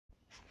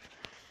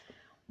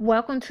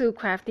Welcome to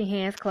Crafty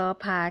Hands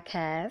Club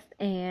podcast,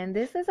 and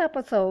this is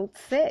episode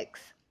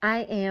 6. I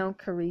am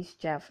Carice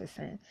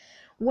Jefferson.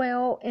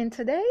 Well, in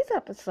today's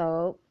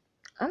episode,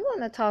 I'm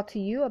going to talk to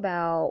you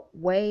about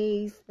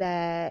ways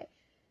that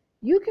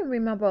you can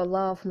remember a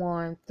loved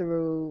one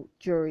through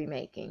jewelry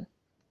making.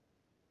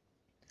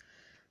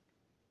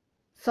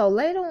 So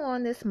later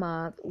on this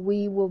month,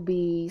 we will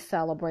be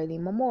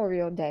celebrating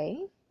Memorial Day,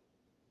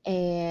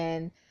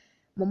 and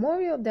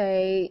Memorial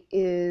Day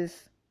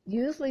is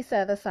usually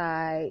set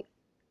aside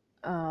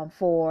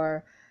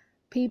for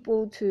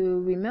people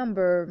to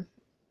remember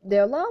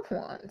their loved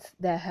ones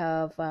that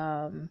have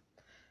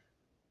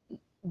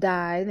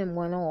died and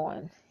went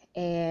on.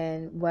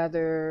 And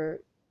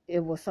whether it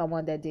was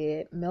someone that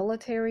did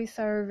military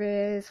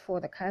service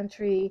for the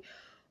country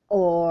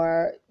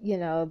or,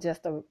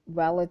 just a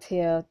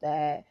relative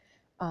that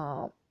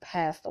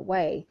passed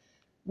away.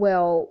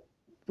 Well,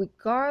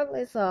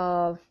 regardless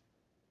of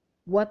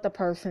what the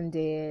person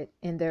did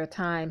in their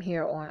time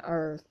here on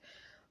earth,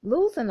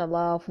 losing a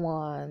loved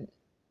one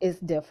is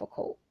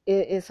difficult.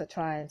 It's a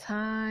trying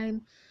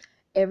time.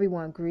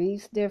 Everyone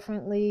grieves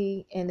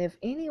differently. And if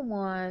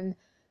anyone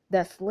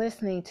that's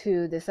listening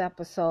to this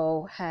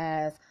episode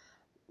has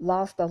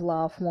lost a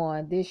loved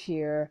one this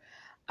year,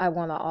 I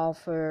want to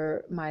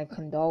offer my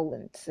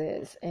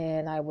condolences.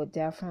 And I would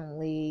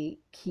definitely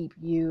keep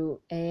you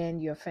and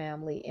your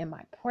family in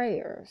my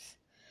prayers.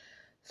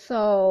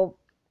 So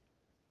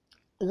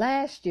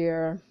last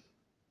year,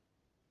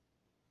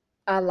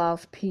 I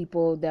lost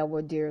people that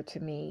were dear to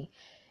me,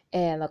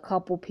 and a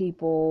couple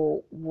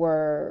people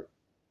were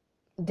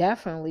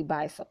definitely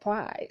by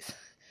surprise.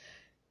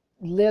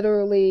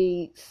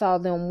 Literally saw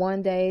them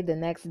one day, the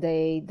next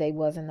day they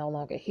wasn't no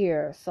longer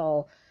here.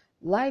 So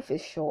life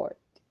is short.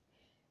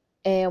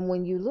 And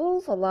when you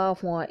lose a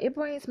loved one, it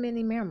brings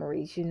many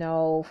memories,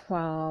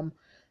 from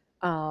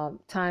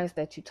times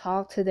that you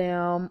talk to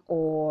them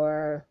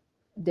or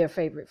their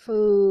favorite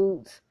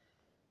foods,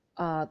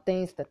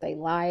 things that they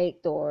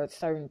liked or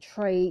certain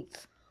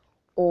traits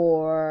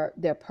or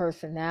their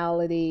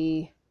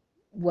personality,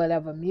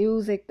 whatever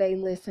music they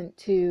listened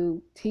to,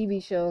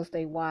 TV shows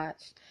they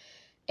watched.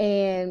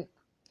 And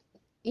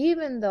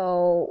even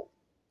though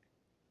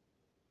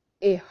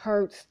it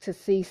hurts to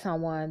see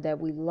someone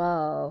that we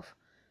love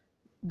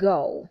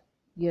go,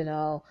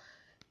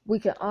 we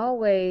can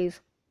always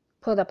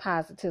put a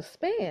positive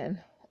spin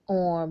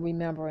on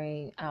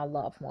remembering our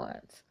loved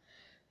ones.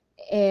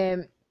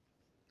 And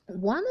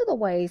one of the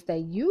ways that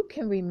you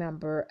can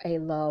remember a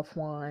loved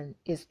one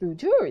is through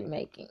jewelry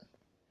making.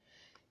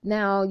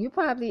 Now, you're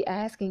probably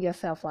asking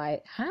yourself,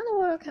 like, how in the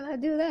world can I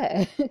do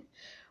that?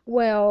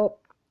 Well,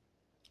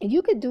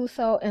 you could do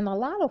so in a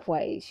lot of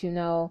ways.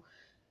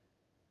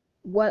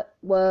 What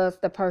was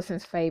the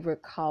person's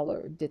favorite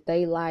color? Did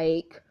they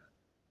like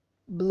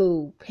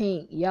blue,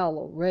 pink,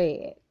 yellow,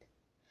 red?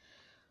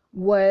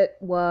 What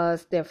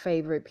was their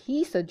favorite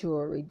piece of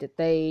jewelry? Did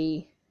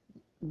they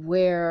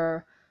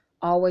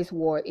always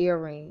wore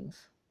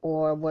earrings?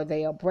 Or were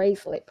they a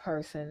bracelet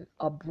person,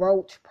 a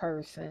brooch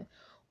person,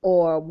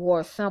 or wore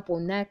a simple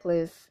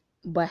necklace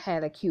but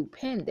had a cute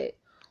pendant?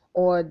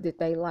 Or did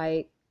they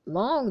like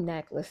long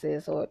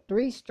necklaces or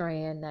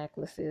 3-strand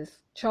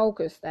necklaces,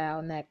 choker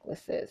style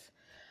necklaces?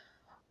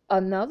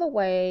 Another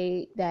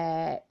way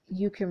that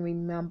you can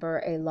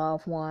remember a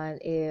loved one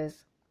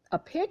is a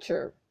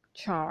picture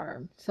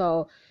charm.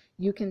 So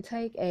you can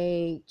take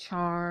a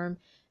charm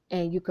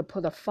and you could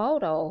put a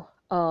photo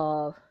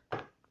of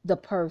the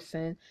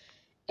person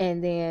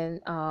and then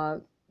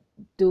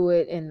do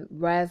it in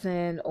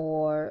resin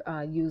or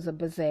use a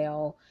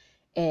bezel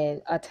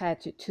and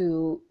attach it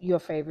to your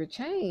favorite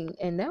chain.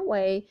 And that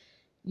way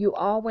you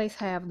always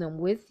have them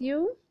with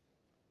you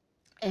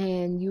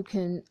and you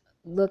can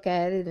look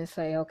at it and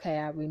say, okay,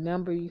 I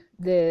remember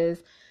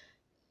this,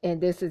 and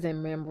this is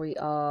in memory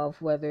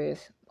of whether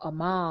it's a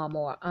mom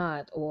or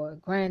aunt or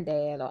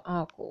granddad or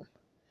uncle.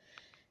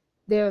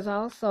 There's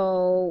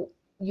also,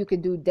 you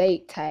can do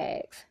date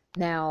tags.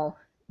 Now,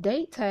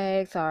 date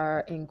tags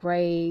are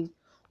engraved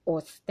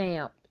or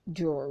stamped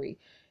jewelry.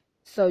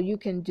 So you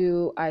can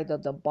do either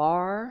the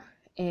bar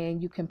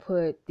and you can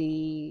put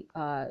the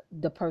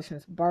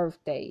person's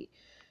birth date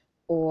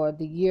or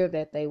the year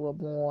that they were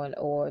born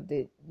or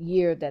the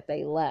year that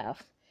they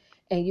left.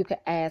 And you can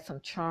add some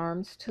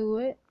charms to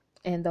it.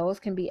 And those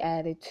can be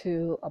added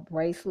to a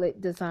bracelet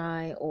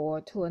design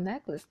or to a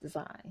necklace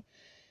design.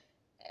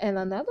 And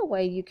another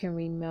way you can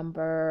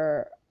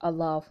remember a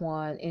loved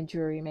one in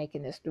jewelry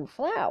making is through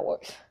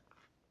flowers.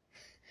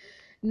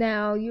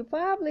 Now, you're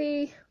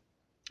probably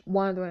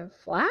wondering,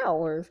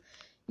 flowers?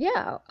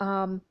 Yeah,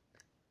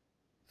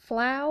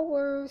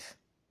 flowers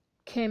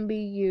can be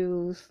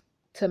used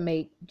to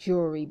make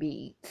jewelry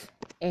beads.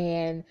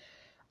 And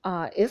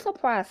it's a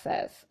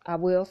process. I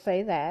will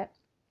say that.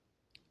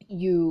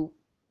 You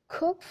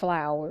cook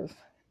flowers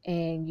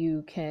and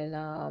you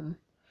can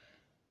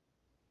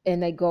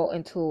and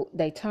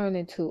they turn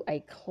into a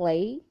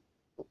clay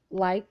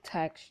like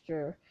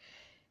texture,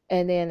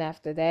 and then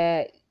after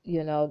that,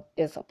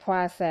 it's a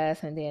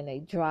process, and then they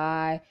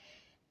dry,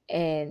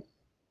 and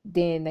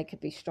then they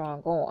could be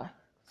strung on.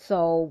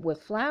 So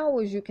with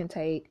flowers, you can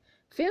take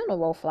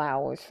funeral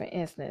flowers, for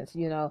instance.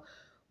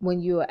 When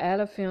you're at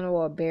a funeral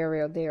or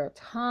burial, there are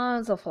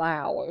tons of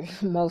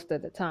flowers most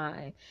of the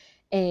time.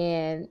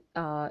 And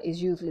it's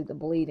usually the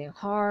bleeding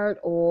heart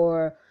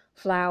or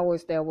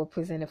flowers that were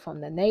presented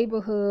from the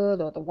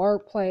neighborhood or the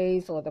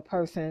workplace or the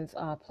person's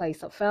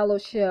place of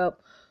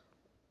fellowship,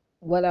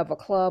 whatever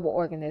club or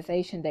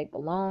organization they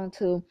belong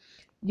to.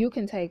 You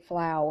can take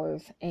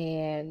flowers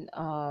and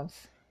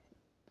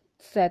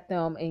set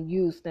them and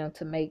use them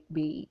to make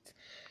beads.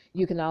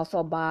 You can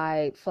also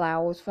buy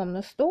flowers from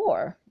the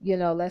store.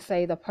 Let's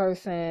say the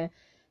person's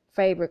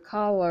favorite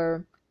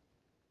color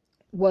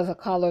was a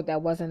color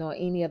that wasn't on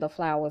any of the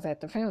flowers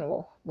at the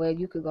funeral. Well,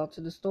 you could go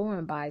to the store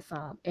and buy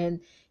some.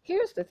 And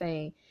here's the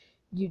thing,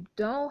 you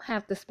don't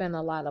have to spend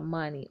a lot of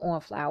money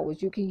on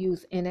flowers. You can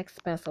use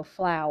inexpensive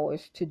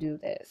flowers to do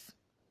this.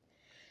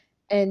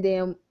 And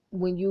then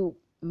when you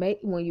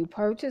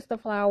purchase the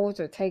flowers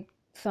or take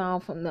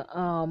some from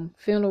the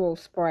funeral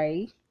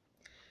spray,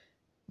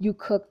 you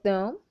cook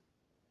them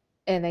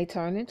and they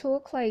turn into a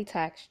clay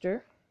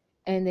texture,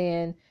 and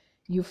then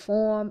you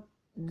form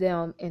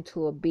them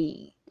into a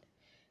bead.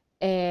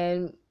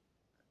 And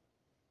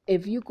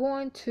if you're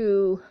going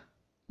to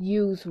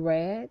use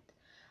red,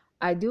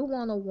 I do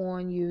want to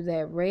warn you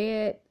that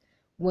red,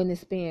 when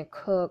it's being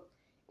cooked,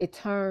 it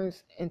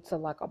turns into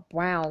like a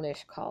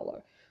brownish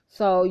color.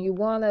 So you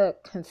want to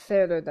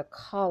consider the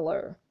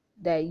color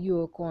that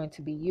you're going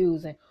to be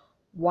using.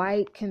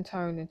 White can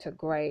turn into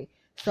gray.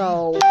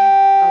 So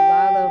a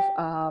lot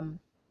of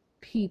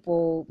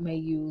people may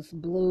use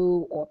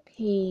blue or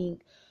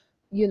pink,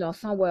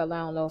 somewhere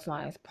along those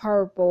lines.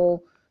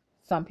 Purple.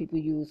 Some people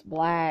use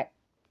black.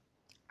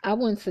 I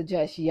wouldn't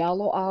suggest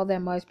yellow all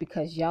that much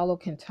because yellow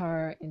can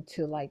turn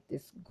into like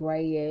this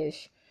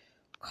grayish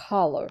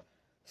color.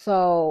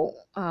 So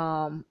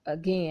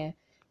again,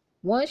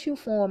 once you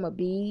form a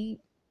bead,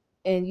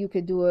 and you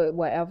could do it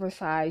whatever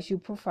size you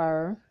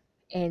prefer,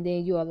 and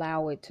then you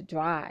allow it to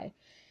dry.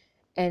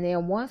 And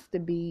then once the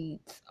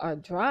beads are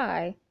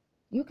dry,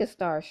 you can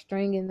start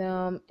stringing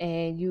them,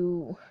 and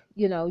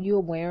you're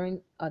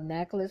wearing a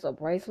necklace or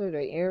bracelet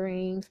or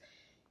earrings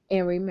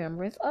in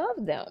remembrance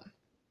of them.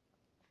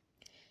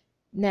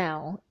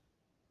 Now,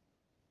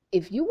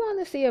 if you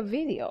want to see a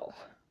video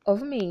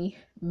of me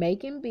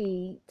making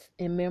beads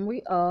in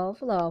memory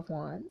of loved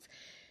ones,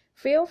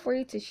 feel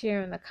free to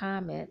share in the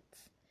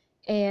comments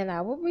and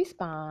I will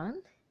respond.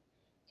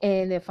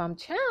 And if I'm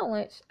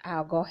challenged,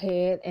 I'll go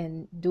ahead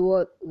and do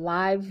a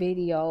live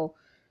video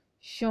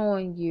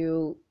showing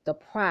you the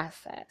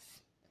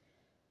process.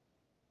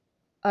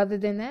 Other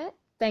than that,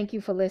 thank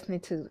you for listening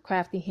to the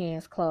Crafty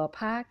Hands Club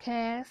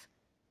podcast.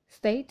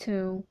 Stay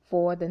tuned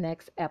for the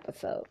next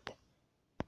episode.